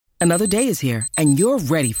Another day is here, and you're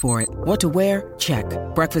ready for it. What to wear? Check.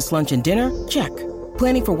 Breakfast, lunch, and dinner? Check.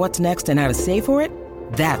 Planning for what's next and how to save for it?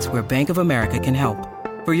 That's where Bank of America can help.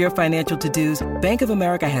 For your financial to-dos, Bank of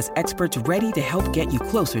America has experts ready to help get you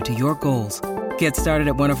closer to your goals. Get started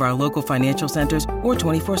at one of our local financial centers or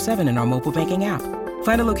 24/7 in our mobile banking app.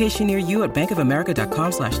 Find a location near you at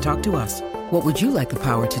bankofamerica.com/talktous. What would you like the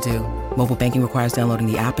power to do? Mobile banking requires downloading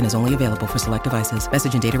the app and is only available for select devices.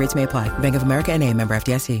 Message and data rates may apply. Bank of America N.A., member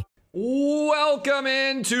FDIC. Welcome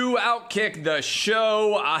into Outkick the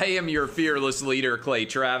Show. I am your fearless leader, Clay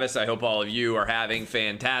Travis. I hope all of you are having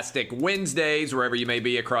fantastic Wednesdays wherever you may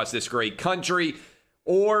be across this great country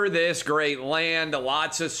or this great land.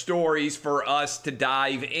 Lots of stories for us to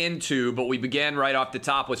dive into, but we begin right off the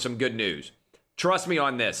top with some good news. Trust me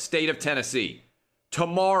on this, state of Tennessee.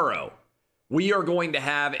 Tomorrow, we are going to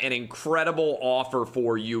have an incredible offer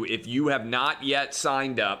for you if you have not yet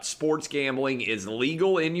signed up. Sports gambling is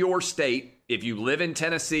legal in your state if you live in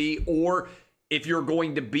Tennessee, or if you're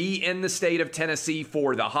going to be in the state of Tennessee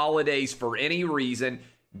for the holidays for any reason.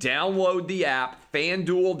 Download the app,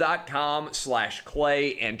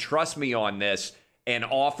 fanduel.com/Clay, and trust me on this, an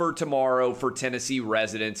offer tomorrow for Tennessee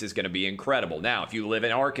residents is going to be incredible. Now, if you live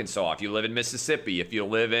in Arkansas, if you live in Mississippi, if you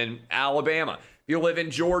live in Alabama, you live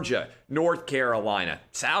in Georgia, North Carolina,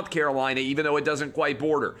 South Carolina, even though it doesn't quite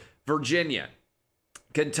border, Virginia,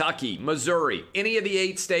 Kentucky, Missouri, any of the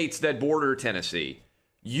 8 states that border Tennessee,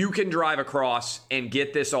 you can drive across and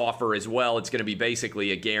get this offer as well. It's going to be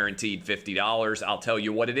basically a guaranteed $50. I'll tell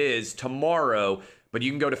you what it is tomorrow, but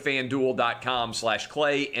you can go to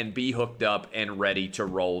fanduel.com/Clay and be hooked up and ready to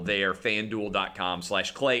roll there.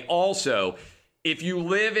 Fanduel.com/Clay. Also, if you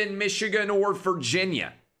live in Michigan or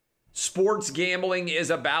Virginia, sports gambling is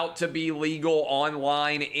about to be legal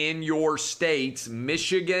online in your states,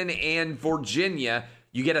 Michigan and Virginia.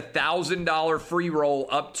 You get a $1,000 free roll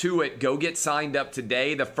up to it. Go get signed up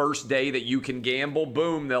today, the first day that you can gamble.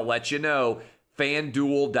 Boom, they'll let you know.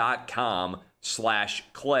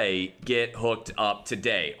 FanDuel.com/Clay. Get hooked up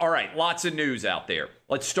today. All right, lots of news out there.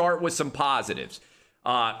 Let's start with some positives.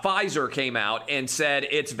 Pfizer came out and said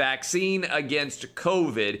its vaccine against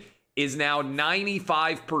COVID is now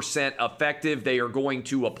 95% effective. They are going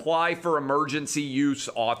to apply for emergency use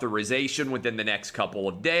authorization within the next couple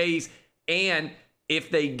of days. And if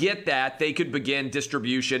they get that, they could begin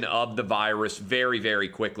distribution of the virus very, very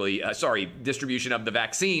quickly. Distribution of the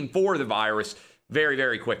vaccine for the virus very,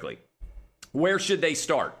 very quickly. Where should they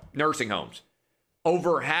start? Nursing homes.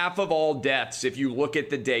 Over half of all deaths, if you look at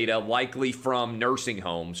the data, likely from nursing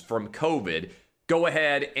homes, from COVID. Go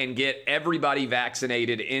ahead and get everybody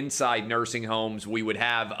vaccinated inside nursing homes. We would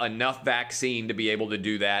have enough vaccine to be able to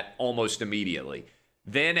do that almost immediately.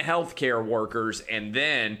 Then healthcare workers, and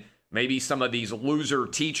then maybe some of these loser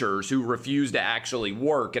teachers who refuse to actually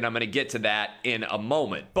work. And I'm going to get to that in a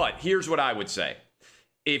moment. But here's what I would say.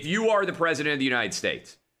 If you are the president of the United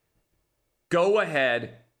States, go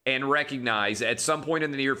ahead and recognize at some point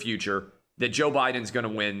in the near future that Joe Biden's going to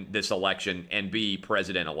win this election and be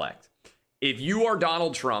president-elect. If you are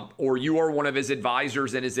Donald Trump or you are one of his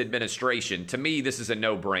advisors in his administration, to me, this is a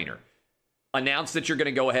no-brainer. Announce that you're going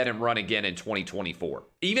to go ahead and run again in 2024.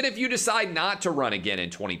 Even if you decide not to run again in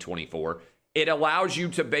 2024, it allows you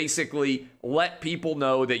to basically let people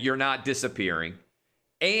know that you're not disappearing.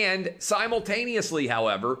 And simultaneously,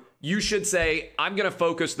 however, you should say, I'm going to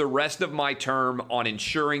focus the rest of my term on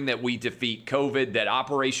ensuring that we defeat COVID, that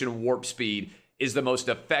Operation Warp Speed is the most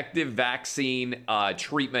effective vaccine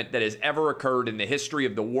treatment that has ever occurred in the history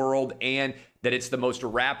of the world, and that it's the most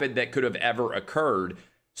rapid that could have ever occurred,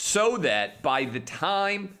 so that by the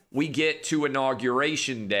time we get to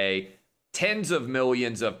Inauguration Day, tens of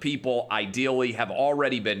millions of people ideally have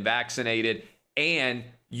already been vaccinated, and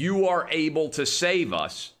you are able to save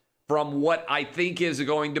us from what I think is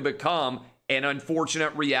going to become an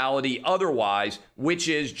unfortunate reality otherwise, which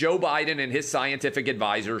is Joe Biden and his scientific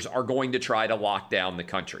advisors are going to try to lock down the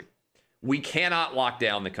country. We cannot lock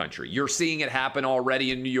down the country. You're seeing it happen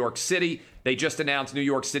already in New York City. They just announced New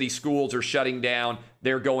York City schools are shutting down.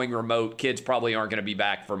 They're going remote. Kids probably aren't going to be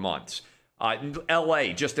back for months. LA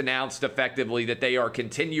just announced effectively that they are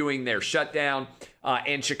continuing their shutdown.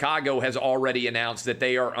 And Chicago has already announced that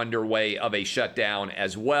they are underway of a shutdown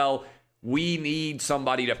as well. We need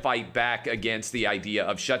somebody to fight back against the idea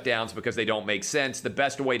of shutdowns because they don't make sense. The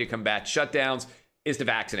best way to combat shutdowns is to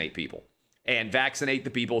vaccinate people. And vaccinate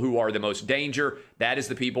the people who are the most danger. That is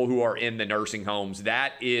the people who are in the nursing homes.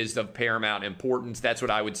 That is of paramount importance. That's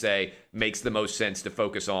what I would say makes the most sense to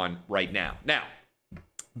focus on right now. Now,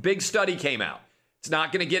 big study came out. It's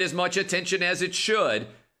not going to get as much attention as it should,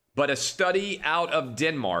 but a study out of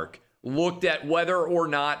Denmark looked at whether or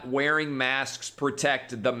not wearing masks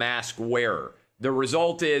protect the mask wearer. The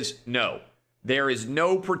result is no. There is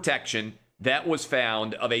no protection that was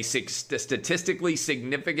found of a statistically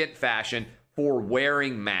significant fashion for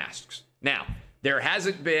wearing masks. Now, there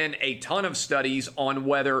hasn't been a ton of studies on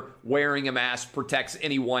whether wearing a mask protects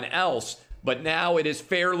anyone else, but now it is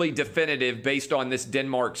fairly definitive based on this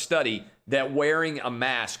Denmark study that wearing a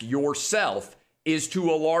mask yourself is to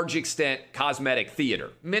a large extent cosmetic theater.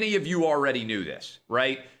 Many of you already knew this,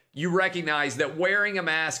 right? You recognize that wearing a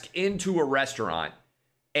mask into a restaurant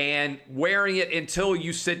and wearing it until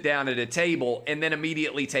you sit down at a table and then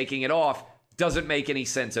immediately taking it off doesn't make any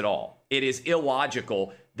sense at all. It is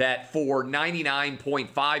illogical that for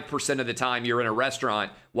 99.5% of the time you're in a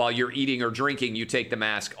restaurant while you're eating or drinking, you take the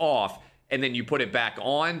mask off and then you put it back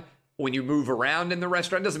on when you move around in the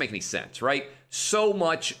restaurant. It doesn't make any sense, right? So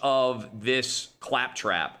much of this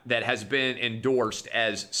claptrap that has been endorsed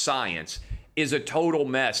as science is a total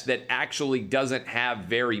mess that actually doesn't have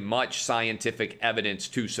very much scientific evidence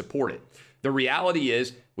to support it. The reality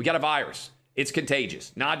is we got a virus. It's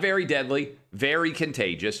contagious, not very deadly, very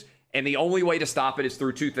contagious. And the only way to stop it is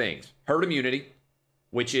through two things: herd immunity,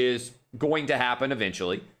 which is going to happen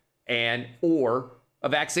eventually, or a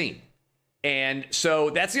vaccine. And so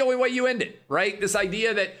that's the only way you end it, right? This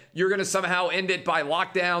idea that you're going to somehow end it by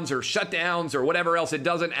lockdowns or shutdowns or whatever else, it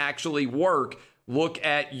doesn't actually work. Look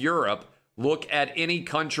at Europe. Look at any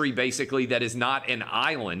country basically that is not an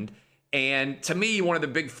island. And to me, one of the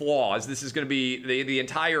big flaws, this is going to be the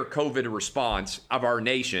entire COVID response of our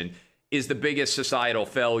nation, is the biggest societal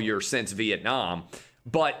failure since Vietnam.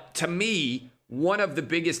 But to me, one of the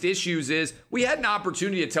biggest issues is we had an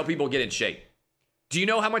opportunity to tell people to get in shape. Do you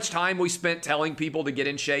know how much time we spent telling people to get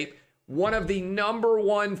in shape? One of the number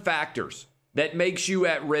one factors that makes you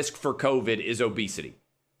at risk for COVID is obesity.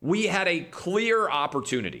 We had a clear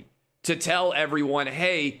opportunity to tell everyone,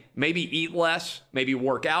 hey, maybe eat less, maybe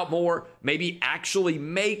work out more, maybe actually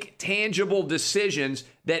make tangible decisions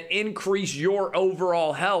that increase your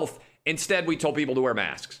overall health. Instead, we told people to wear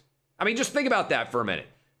masks. I mean, just think about that for a minute.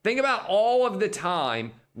 Think about all of the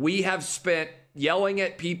time we have spent yelling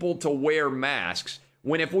at people to wear masks,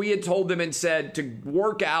 when if we had told them and said to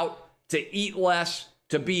work out, to eat less,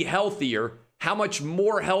 to be healthier, how much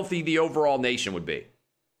more healthy the overall nation would be.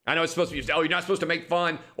 I know it's supposed to be, you're not supposed to make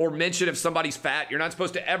fun or mention if somebody's fat. You're not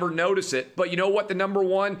supposed to ever notice it. But you know what the number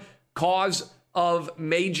one cause of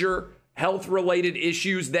major health-related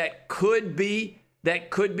issues that could be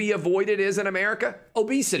avoided is in America?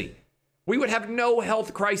 Obesity. We would have no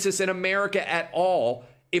health crisis in America at all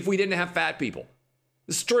if we didn't have fat people.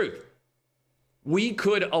 This is truth. We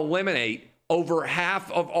could eliminate over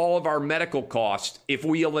half of all of our medical costs if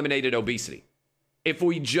we eliminated obesity. If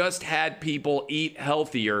we just had people eat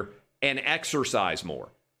healthier and exercise more.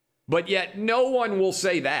 But yet no one will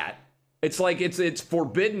say that. It's like it's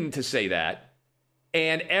forbidden to say that.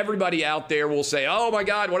 And everybody out there will say, oh my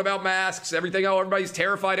God, what about masks? Everything, everybody's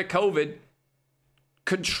terrified of COVID.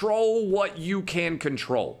 Control what you can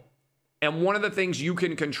control. And one of the things you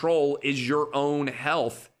can control is your own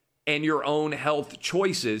health and your own health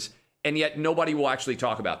choices. And yet nobody will actually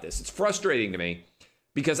talk about this. It's frustrating to me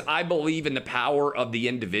because I believe in the power of the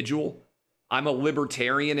individual. I'm a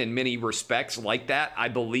libertarian in many respects like that. I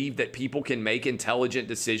believe that people can make intelligent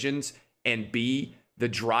decisions and be the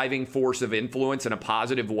driving force of influence in a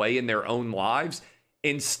positive way in their own lives.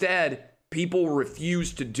 Instead, people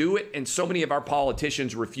refuse to do it, and so many of our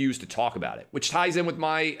politicians refuse to talk about it, which ties in with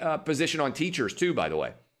my position on teachers too, by the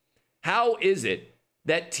way. How is it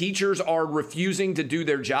that teachers are refusing to do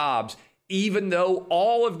their jobs, even though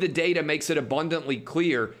all of the data makes it abundantly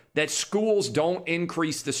clear that schools don't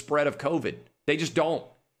increase the spread of COVID? They just don't.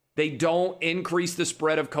 They don't increase the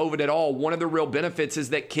spread of COVID at all. One of the real benefits is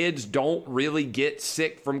that kids don't really get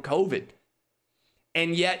sick from COVID.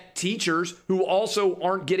 And yet teachers who also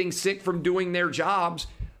aren't getting sick from doing their jobs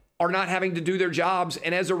are not having to do their jobs.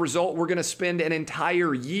 And as a result, we're going to spend an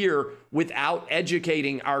entire year without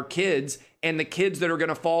educating our kids. And the kids that are going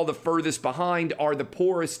to fall the furthest behind are the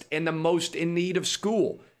poorest and the most in need of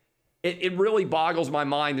school. It really boggles my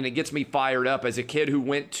mind, and it gets me fired up as a kid who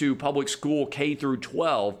went to public school K through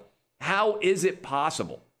 12. How is it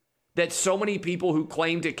possible that so many people who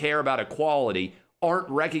claim to care about equality aren't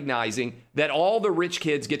recognizing that all the rich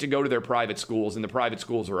kids get to go to their private schools and the private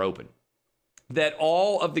schools are open? That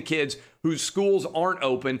all of the kids whose schools aren't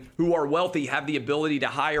open, who are wealthy, have the ability to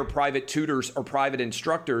hire private tutors or private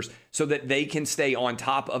instructors so that they can stay on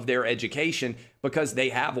top of their education because they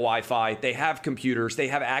have Wi-Fi, they have computers, they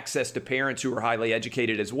have access to parents who are highly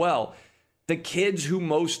educated as well. The kids who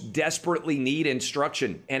most desperately need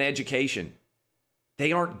instruction and education,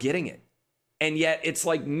 They aren't getting it. And yet it's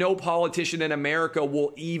like no politician in America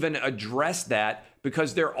will even address that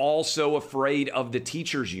because they're all so afraid of the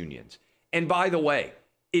teachers' unions. And by the way,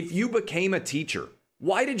 if you became a teacher,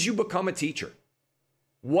 why did you become a teacher?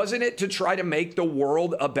 Wasn't it to try to make the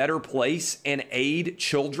world a better place and aid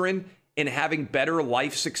children in having better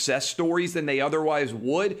life success stories than they otherwise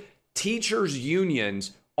would? Teachers'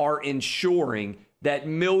 unions are ensuring that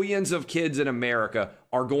millions of kids in America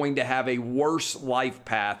are going to have a worse life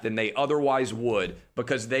path than they otherwise would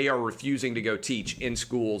because they are refusing to go teach in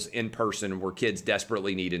schools in person where kids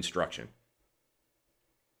desperately need instruction.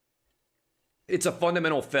 It's a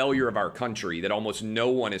fundamental failure of our country that almost no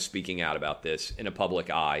one is speaking out about this in a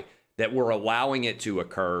public eye, that we're allowing it to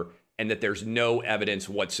occur and that there's no evidence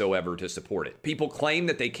whatsoever to support it. People claim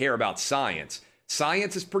that they care about science.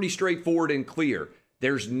 Science is pretty straightforward and clear.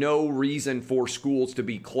 There's no reason for schools to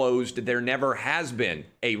be closed. There never has been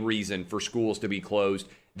a reason for schools to be closed.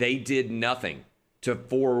 They did nothing to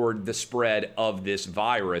forward the spread of this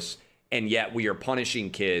virus, and yet we are punishing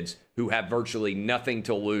kids who have virtually nothing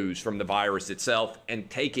to lose from the virus itself and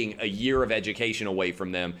taking a year of education away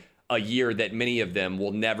from them, a year that many of them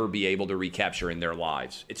will never be able to recapture in their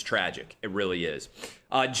lives. It's tragic. It really is.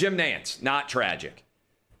 Jim Nantz, not tragic.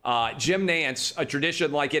 Jim Nantz, a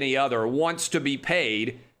tradition like any other, wants to be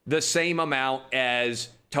paid the same amount as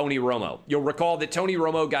Tony Romo. You'll recall that Tony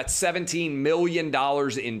Romo got $17 million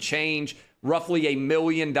in change, roughly $1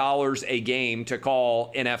 million a game to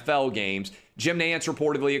call NFL games. Jim Nantz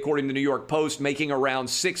reportedly, according to the New York Post, making around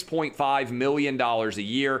 $6.5 million a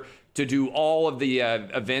year to do all of the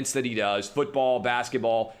events that he does, football,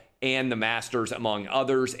 basketball, and the Masters, among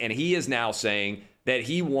others. And he is now saying that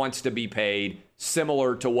he wants to be paid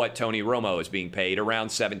similar to what Tony Romo is being paid, around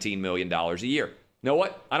 $17 million a year. You know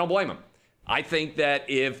what? I don't blame him. I think that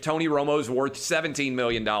if Tony Romo's worth $17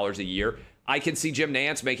 million a year, I can see Jim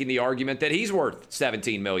Nantz making the argument that he's worth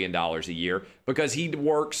 $17 million a year because he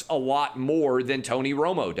works a lot more than Tony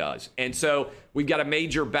Romo does. And so we've got a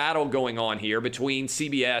major battle going on here between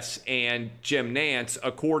CBS and Jim Nantz,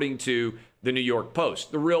 according to the New York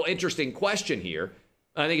Post. The real interesting question here,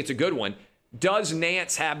 I think it's a good one, does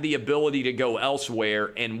Nantz have the ability to go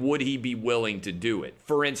elsewhere, and would he be willing to do it?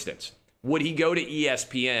 For instance, would he go to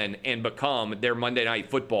ESPN and become their Monday Night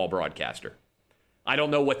Football broadcaster? I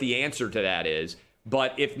don't know what the answer to that is,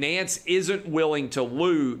 but if Nantz isn't willing to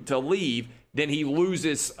leave, then he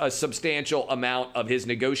loses a substantial amount of his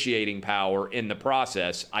negotiating power in the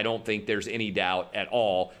process. I don't think there's any doubt at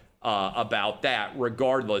all about that,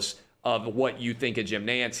 regardless of what you think of Jim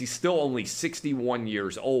Nantz. He's still only 61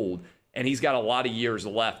 years old, and he's got a lot of years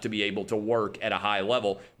left to be able to work at a high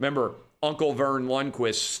level. Remember, Uncle Vern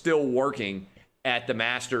Lundquist still working at the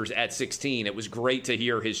Masters at 16. It was great to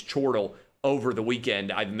hear his chortle over the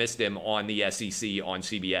weekend. I've missed him on the SEC on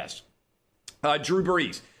CBS. Drew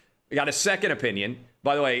Brees, I got a second opinion.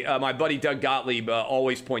 By the way, my buddy Doug Gottlieb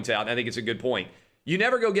always points out, and I think it's a good point, you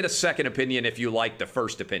never go get a second opinion if you like the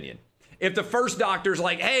first opinion. If the first doctor's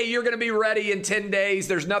like, hey, you're going to be ready in 10 days,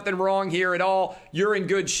 there's nothing wrong here at all, you're in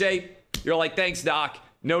good shape, you're like, thanks, doc,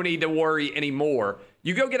 no need to worry anymore.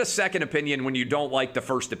 You go get a second opinion when you don't like the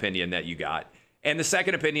first opinion that you got. And the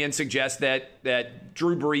second opinion suggests that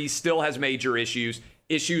Drew Brees still has major issues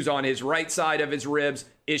on his right side of his ribs,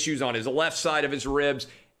 issues on his left side of his ribs,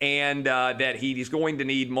 and that he's going to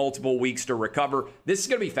need multiple weeks to recover. This is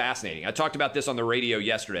going to be fascinating. I talked about this on the radio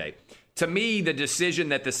yesterday. To me, the decision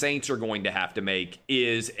that the Saints are going to have to make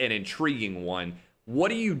is an intriguing one. What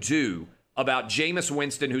do you do about Jameis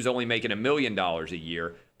Winston, who's only making $1 million a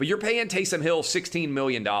year, but you're paying Taysom Hill $16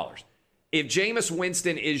 million? If Jameis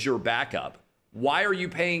Winston is your backup, why are you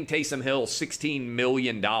paying Taysom Hill $16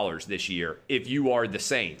 million this year if you are the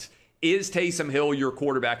Saints? Is Taysom Hill your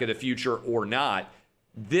quarterback of the future or not?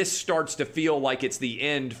 This starts to feel like it's the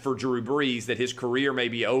end for Drew Brees, that his career may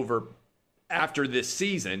be over after this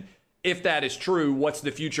season. If that is true, what's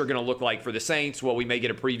the future going to look like for the Saints? Well, we may get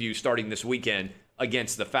a preview starting this weekend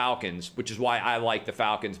against the Falcons, which is why I like the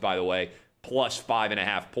Falcons, by the way, plus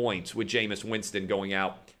 5.5 points with Jameis Winston going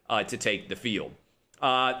out to take the field.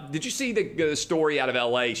 Did you see the story out of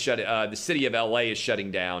L.A.? The city of L.A. is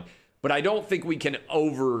shutting down, but I don't think we can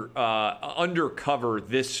undercover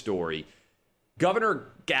this story. Governor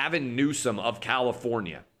Gavin Newsom of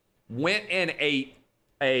California went and ate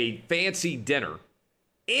a fancy dinner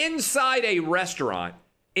inside a restaurant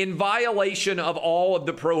in violation of all of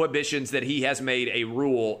the prohibitions that he has made a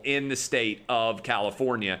rule in the state of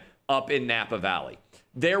California up in Napa Valley.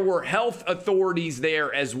 There were health authorities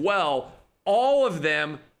there as well. All of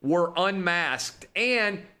them were unmasked.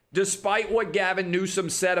 And despite what Gavin Newsom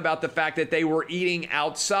said about the fact that they were eating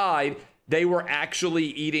outside, They were actually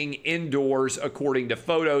eating indoors, according to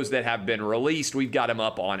photos that have been released. We've got them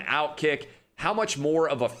up on Outkick. How much more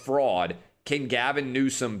of a fraud can Gavin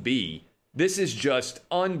Newsom be? This is just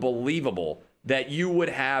unbelievable that you would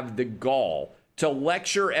have the gall to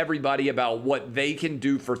lecture everybody about what they can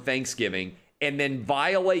do for Thanksgiving and then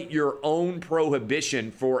violate your own prohibition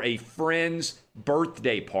for a friend's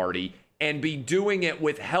birthday party and be doing it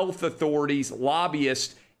with health authorities,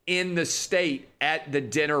 lobbyists in the state at the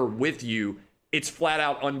dinner with you. It's flat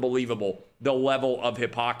out unbelievable, the level of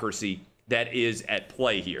hypocrisy that is at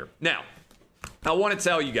play here. Now, I want to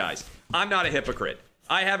tell you guys, I'm not a hypocrite.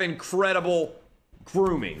 I have incredible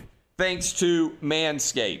grooming thanks to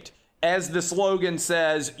Manscaped. As the slogan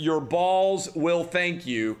says, your balls will thank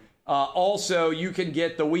you. Also, you can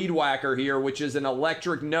get the Weed Whacker here, which is an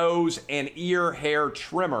electric nose and ear hair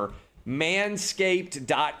trimmer.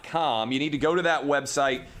 Manscaped.com. You need to go to that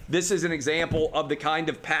website. This is an example of the kind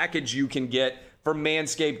of package you can get from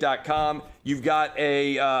Manscaped.com. You've got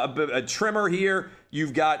a trimmer here.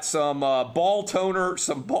 You've got some ball toner,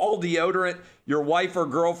 some ball deodorant. Your wife or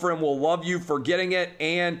girlfriend will love you for getting it,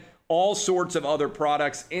 and all sorts of other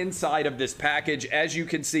products inside of this package. As you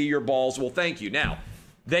can see, your balls will thank you. Now,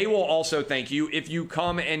 they will also thank you if you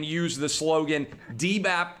come and use the slogan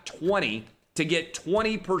DBAP20 to get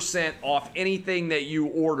 20% off anything that you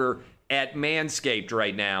order at Manscaped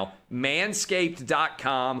right now.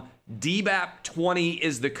 Manscaped.com. DBAP20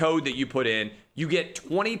 is the code that you put in. You get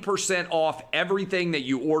 20% off everything that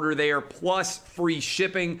you order there, plus free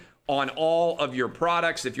shipping on all of your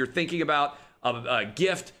products. If you're thinking about a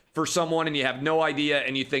gift for someone and you have no idea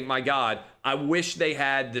and you think, my God, I wish they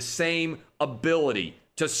had the same ability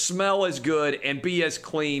to smell as good and be as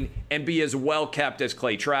clean and be as well kept as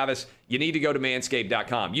Clay Travis, you need to go to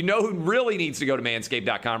Manscaped.com. You know who really needs to go to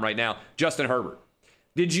Manscaped.com right now? Justin Herbert.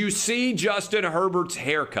 Did you see Justin Herbert's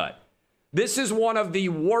haircut? This is one of the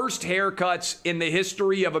worst haircuts in the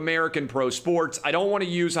history of American pro sports. I don't want to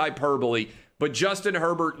use hyperbole, but Justin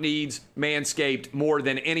Herbert needs Manscaped more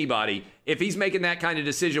than anybody. If he's making that kind of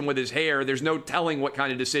decision with his hair, there's no telling what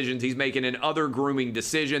kind of decisions he's making in other grooming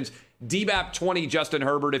decisions. DBAP20 Justin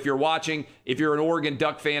Herbert, if you're watching, if you're an Oregon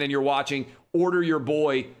Duck fan and you're watching, order your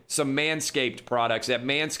boy some Manscaped products at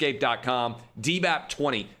manscaped.com.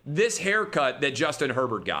 DBAP20. This haircut that Justin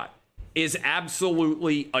Herbert got is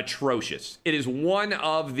absolutely atrocious. It is one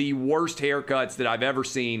of the worst haircuts that I've ever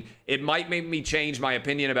seen. It might make me change my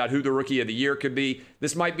opinion about who the rookie of the year could be.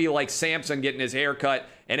 This might be like Samson getting his haircut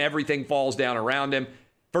and everything falls down around him.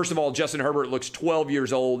 First of all, Justin Herbert looks 12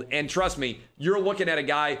 years old. And trust me, you're looking at a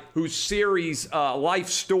guy whose life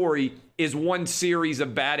story is one series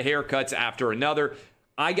of bad haircuts after another.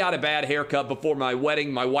 I got a bad haircut before my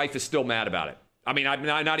wedding. My wife is still mad about it. I mean,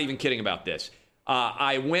 I'm not even kidding about this.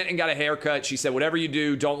 I went and got a haircut. She said, whatever you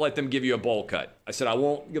do, don't let them give you a bowl cut. I said, I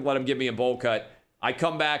won't let them give me a bowl cut. I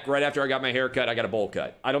come back right after I got my haircut. I got a bowl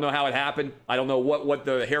cut. I don't know how it happened. I don't know what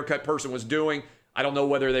the haircut person was doing. I don't know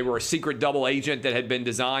whether they were a secret double agent that had been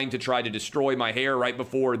designed to try to destroy my hair right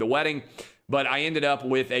before the wedding. But I ended up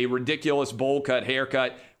with a ridiculous bowl cut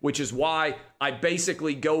haircut, which is why I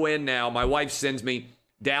basically go in now. My wife sends me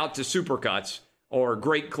down to Supercuts or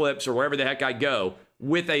Great Clips or wherever the heck I go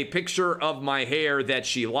with a picture of my hair that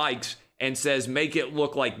she likes and says, make it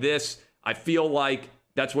look like this. I feel like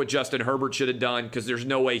that's what Justin Herbert should have done, because there's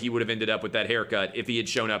no way he would have ended up with that haircut if he had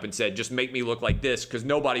shown up and said, just make me look like this, because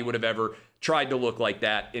nobody would have ever tried to look like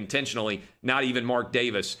that intentionally, not even Mark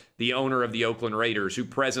Davis, the owner of the Oakland Raiders, who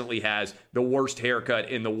presently has the worst haircut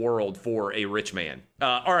in the world for a rich man.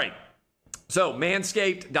 All right, so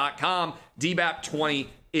manscaped.com, DBAP20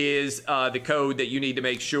 is the code that you need to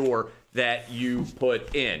make sure that you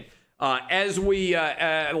put in. As we,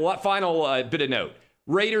 final bit of note,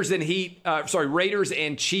 Raiders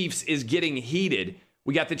and Chiefs is getting heated.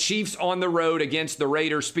 We got the Chiefs on the road against the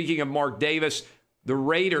Raiders. Speaking of Mark Davis, the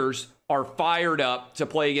Raiders are fired up to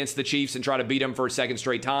play against the Chiefs and try to beat them for a second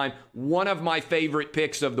straight time. One of my favorite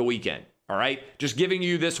picks of the weekend. All right, just giving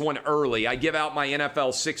you this one early. I give out my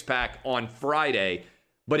NFL six-pack on Friday.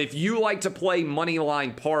 But if you like to play money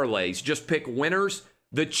line parlays, just pick winners.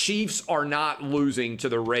 The Chiefs are not losing to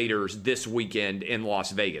the Raiders this weekend in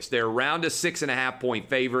Las Vegas. They're around a 6.5-point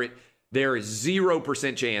favorite. There is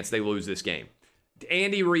 0% chance they lose this game.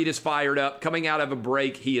 Andy Reid is fired up. Coming out of a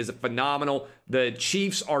break, he is phenomenal. The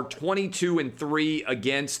Chiefs are 22-3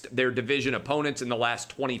 against their division opponents in the last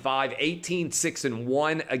 25,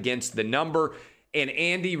 18-6-1 against the number. And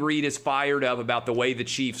Andy Reid is fired up about the way the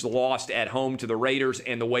Chiefs lost at home to the Raiders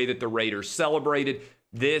and the way that the Raiders celebrated.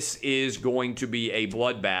 This is going to be a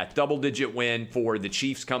bloodbath. Double-digit win for the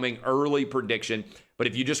Chiefs coming. Early prediction. But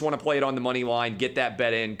if you just want to play it on the money line, get that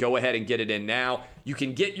bet in, go ahead and get it in now. You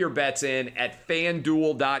can get your bets in at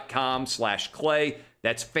FanDuel.com/Clay.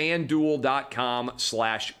 That's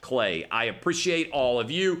FanDuel.com/Clay. I appreciate all of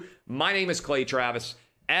you. My name is Clay Travis.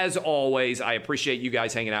 As always, I appreciate you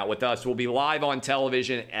guys hanging out with us. We'll be live on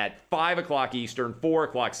television at 5 o'clock Eastern, 4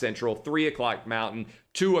 o'clock Central, 3 o'clock Mountain,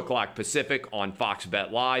 2 o'clock Pacific on Fox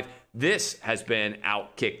Bet Live. This has been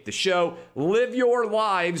Outkick the Show. Live your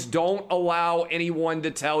lives. Don't allow anyone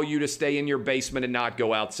to tell you to stay in your basement and not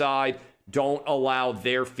go outside. Don't allow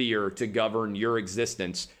their fear to govern your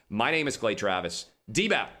existence. My name is Clay Travis.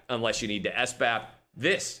 DBAP, unless you need to SBAP.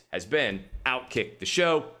 This has been Outkick the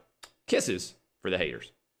Show. Kisses for the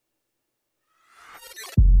haters.